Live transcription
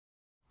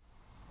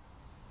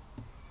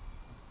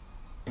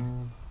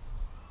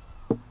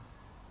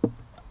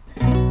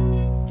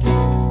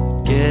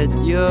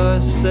Get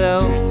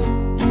yourself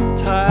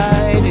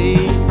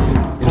tidy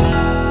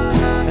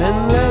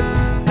and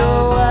let's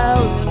go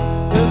out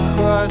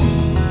across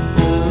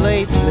the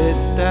late lit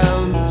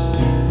downs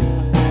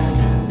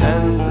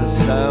and the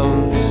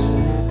sounds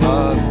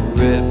of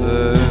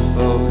river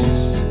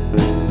boats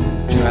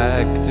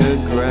dragged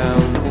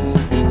aground.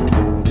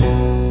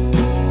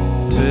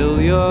 Fill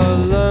your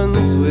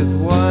lungs with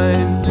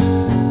wine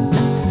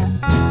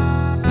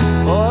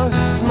or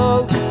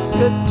smoke,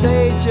 but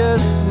they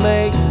just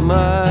make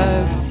my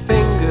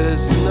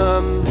fingers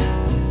numb,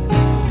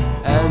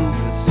 and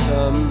the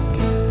sun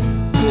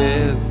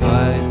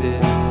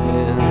divided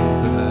in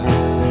the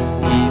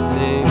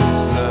evening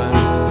sun.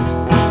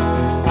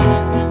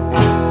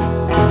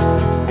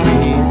 We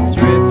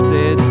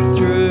drifted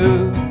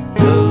through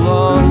the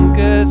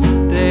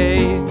longest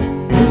day,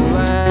 the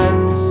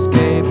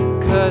landscape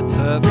cut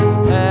up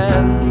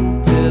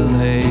and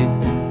delayed,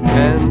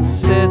 and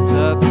sit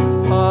up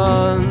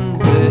on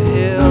the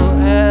hill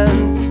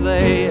and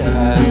play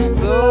as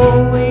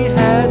though we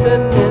had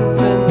an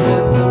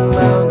infinite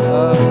amount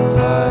of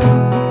time.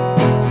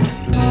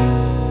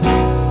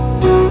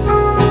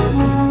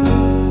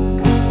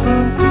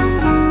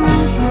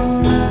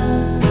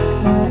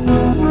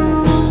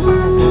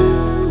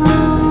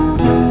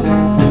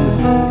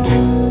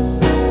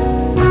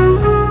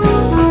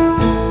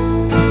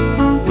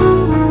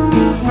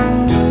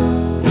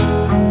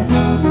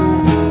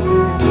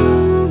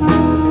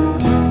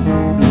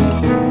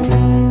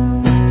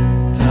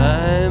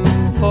 Time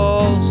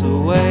falls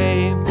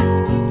away.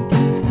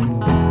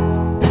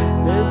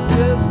 There's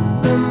just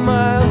the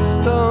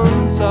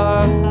milestones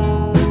of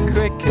the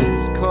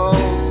cricket's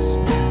calls,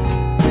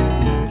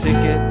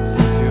 tickets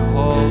to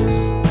halls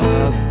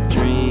of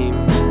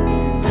dreams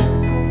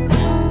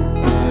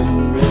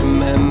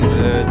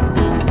unremembered.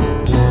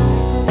 The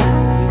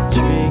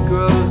tree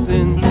grows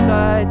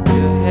inside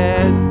your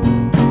head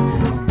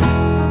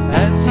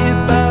as you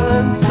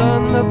balance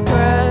on the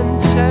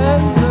branch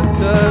and look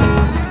up.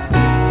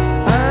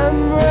 I'm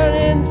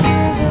running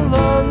through the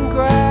long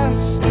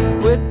grass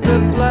with the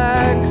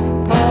black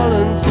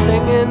pollen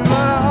stinging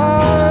my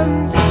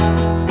arms.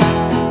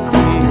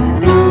 We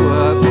grew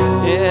up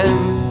in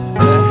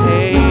the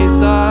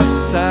haze of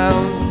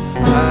sound.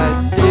 I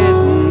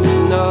didn't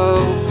know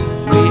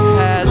we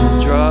had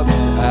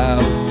dropped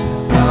out.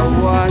 I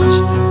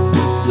watched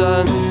the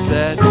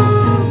sunset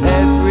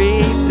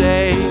every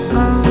day.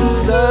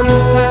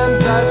 Sometimes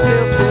I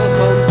still feel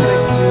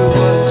homesick to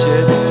watch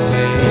it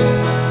fade.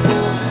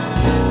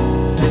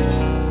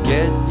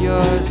 Get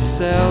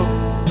yourself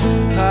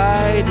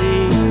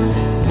tidy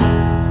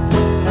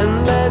and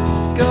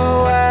let's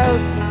go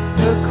out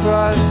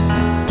across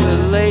the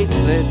late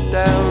lit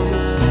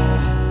downs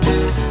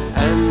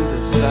and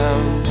the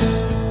sound